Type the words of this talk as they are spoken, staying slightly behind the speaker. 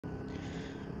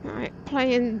Right,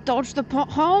 playing dodge the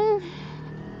pothole.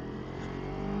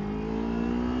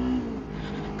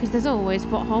 Because there's always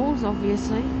potholes,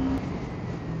 obviously.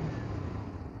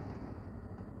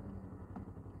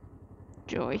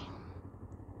 Joy.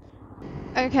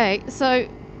 Okay, so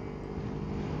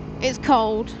it's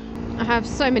cold. I have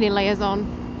so many layers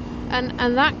on.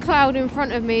 And that cloud in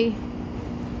front of me,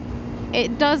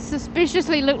 it does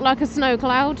suspiciously look like a snow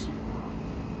cloud.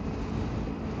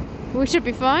 We should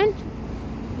be fine.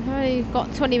 I've only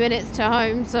got 20 minutes to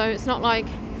home, so it's not like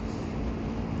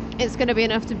it's going to be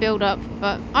enough to build up,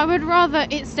 but I would rather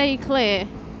it stay clear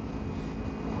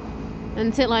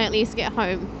until I at least get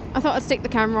home. I thought I'd stick the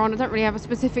camera on. I don't really have a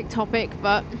specific topic,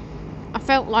 but I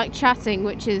felt like chatting,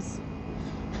 which is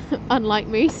unlike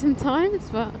me sometimes,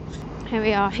 but here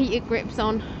we are, heated grips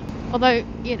on. Although,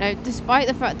 you know, despite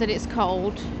the fact that it's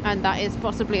cold and that is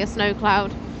possibly a snow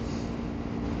cloud,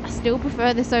 I still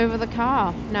prefer this over the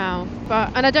car now.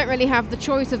 And I don't really have the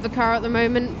choice of the car at the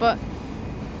moment, but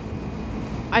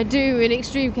I do in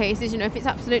extreme cases. You know, if it's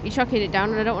absolutely chucking it down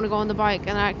and I don't want to go on the bike,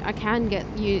 and I can get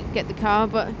the car,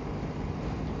 but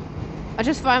I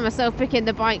just find myself picking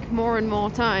the bike more and more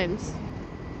times.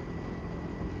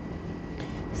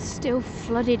 Still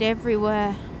flooded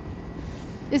everywhere.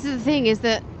 This is the thing, is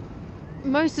that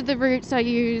most of the routes I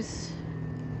use,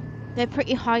 they're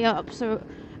pretty high up, so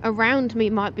around me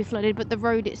might be flooded, but the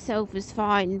road itself is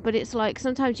fine. But it's like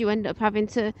sometimes you end up having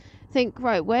to think,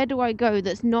 right, where do I go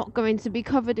that's not going to be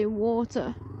covered in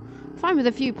water? Fine with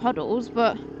a few puddles,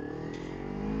 but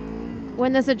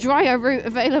when there's a drier route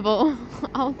available,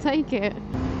 I'll take it.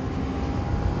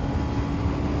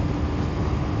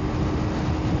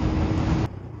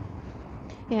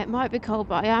 Yeah, it might be cold,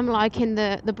 but I am liking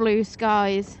the blue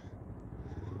skies.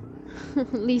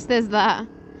 At least there's that.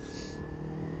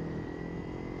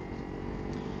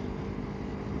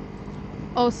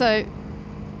 Also,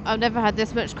 I've never had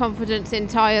this much confidence in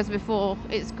tyres before.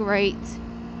 It's great.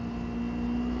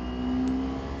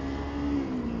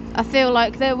 I feel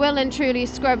like they're well and truly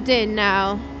scrubbed in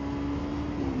now.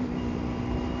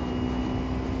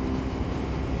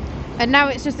 And now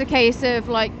it's just a case of,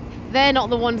 like, they're not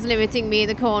the ones limiting me in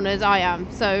the corners, I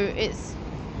am. So it's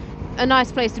a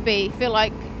nice place to be. Feel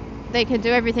like they can do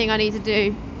everything I need to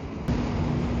do.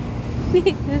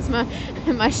 There's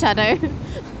my shadow.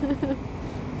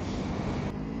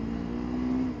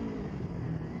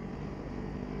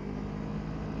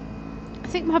 I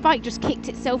think my bike just kicked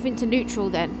itself into neutral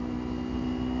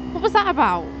then. What was that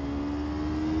about?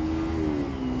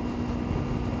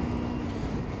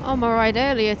 On my ride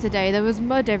earlier today, there was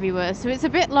mud everywhere, so it's a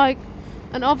bit like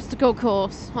an obstacle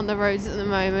course on the roads at the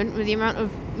moment, with the amount of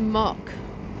muck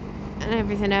and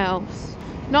everything else.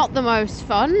 Not the most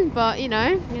fun, but you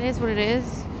know, it is what it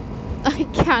is. I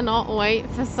cannot wait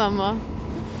for summer.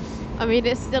 I mean,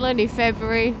 it's still only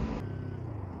February.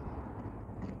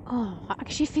 Oh, I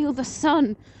actually feel the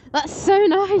sun. That's so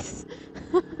nice.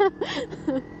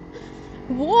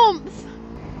 Warmth.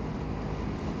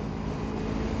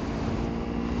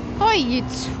 Oi, you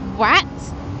twat.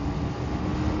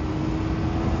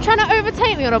 Trying to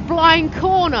overtake me on a blind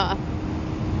corner.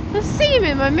 I see him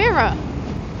in my mirror.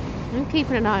 I'm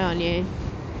keeping an eye on you.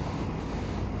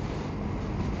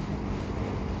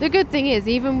 The good thing is,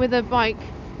 even with a bike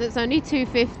that's only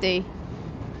 250,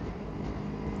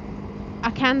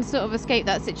 I can sort of escape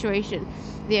that situation.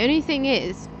 The only thing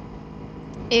is,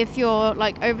 if you're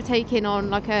like overtaking on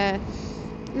like a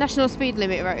national speed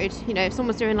limit road, you know, if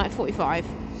someone's doing like 45,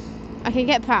 I can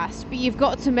get past, but you've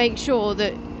got to make sure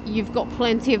that you've got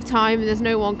plenty of time and there's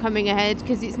no one coming ahead,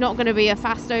 because it's not going to be a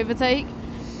fast overtake.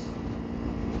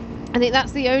 I think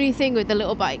that's the only thing with the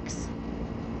little bikes.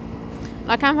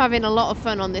 Like, I'm having a lot of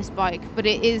fun on this bike, but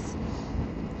it's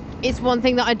one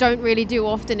thing that I don't really do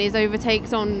often, is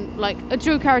overtakes on like a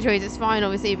dual carriageways. It's fine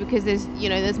obviously because there's, you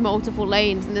know, there's multiple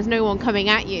lanes and there's no one coming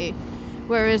at you,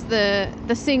 whereas the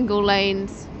single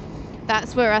lanes,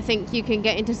 that's where I think you can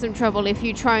get into some trouble if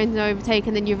you try and overtake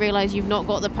and then you realise you've not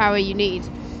got the power you need.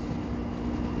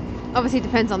 Obviously it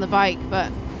depends on the bike,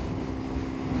 but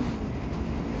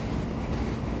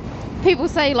people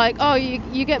say like, oh,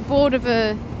 you get bored of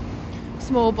a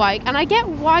small bike, and I get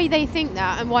why they think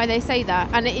that and why they say that,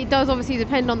 and it does obviously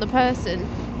depend on the person.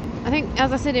 I think,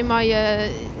 as I said in my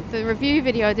the review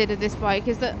video I did of this bike,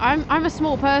 is that I'm a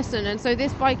small person, and so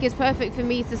this bike is perfect for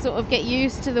me to sort of get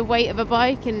used to the weight of a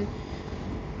bike, and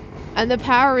the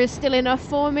power is still enough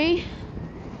for me.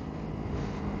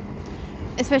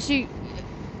 Especially,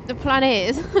 the plan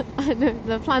is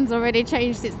the plan's already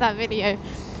changed since that video.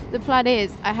 The plan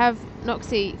is I have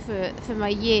Noxy for my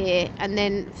year, and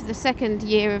then for the second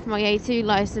year of my A2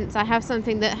 license I have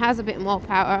something that has a bit more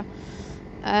power,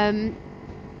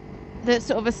 That's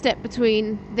sort of a step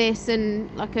between this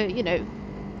and like a, you know,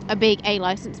 a big A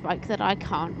license bike that I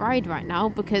can't ride right now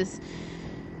because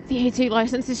the A2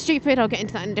 license is stupid. I'll get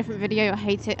into that in a different video. I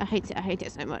hate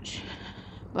it so much.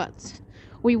 But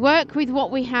we work with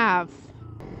what we have.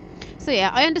 So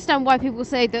yeah, I understand why people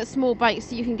say that small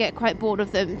bikes, you can get quite bored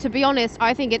of them. To be honest,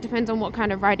 I think it depends on what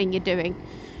kind of riding you're doing.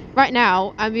 Right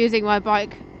now, I'm using my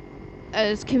bike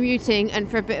as commuting and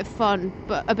for a bit of fun,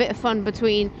 but a bit of fun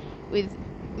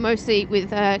mostly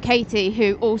with Katie,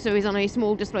 who also is on a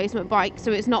small displacement bike,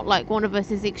 so it's not like one of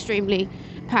us is extremely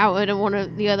powered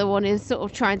and the other one is sort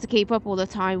of trying to keep up all the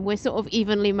time. We're sort of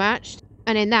evenly matched,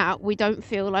 and in that we don't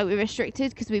feel like we're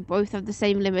restricted because we both have the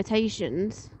same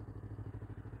limitations,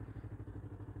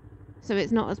 so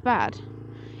it's not as bad.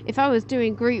 If I was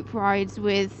doing group rides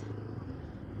with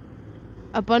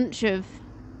a bunch of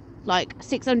like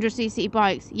 600cc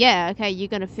bikes, yeah, okay, you're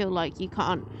gonna feel like you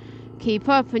can't keep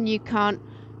up and you can't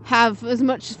have as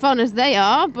much fun as they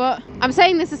are. But I'm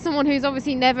saying this as someone who's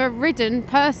obviously never ridden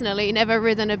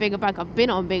a bigger bike. I've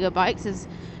been on bigger bikes as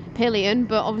pillion,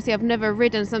 but obviously I've never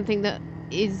ridden something that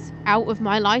is out of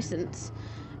my license.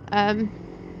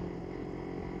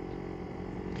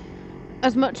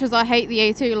 As much as I hate the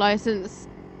A2 license,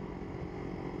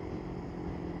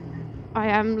 I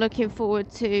am looking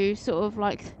forward to sort of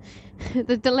like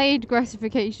the delayed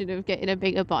gratification of getting a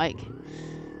bigger bike.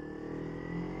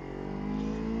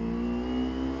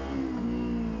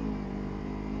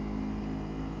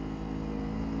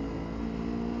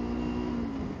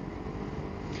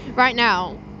 Right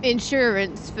now,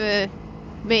 insurance for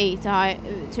me to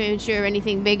insure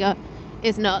anything bigger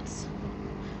is nuts,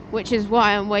 which is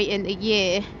why I'm waiting a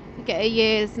year to get a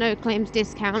year's no claims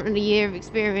discount and a year of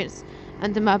experience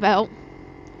under my belt.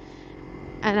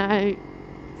 And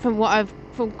from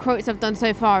quotes I've done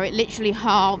so far, it literally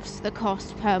halves the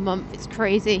cost per month. It's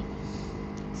crazy.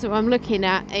 So I'm looking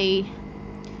at a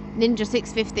Ninja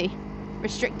 650,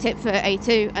 restrict it for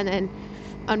A2 and then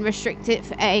unrestrict it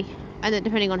for A. And then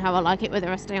depending on how I like it, whether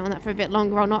I stay on that for a bit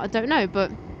longer or not, I don't know.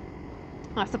 But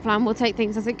that's the plan. We'll take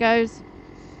things as it goes.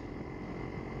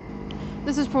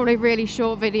 This is probably a really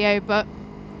short video, but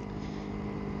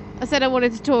I said I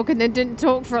wanted to talk and then didn't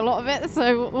talk for a lot of it.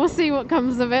 So we'll see what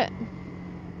comes of it.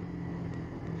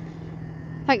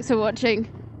 Thanks for watching.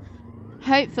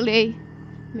 Hopefully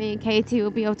me and Katie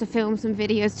will be able to film some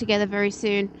videos together very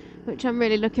soon, which I'm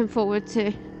really looking forward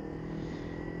to.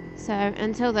 So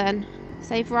until then,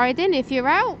 safe riding if you're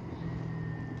out,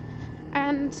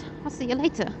 and I'll see you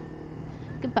later.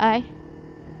 Goodbye.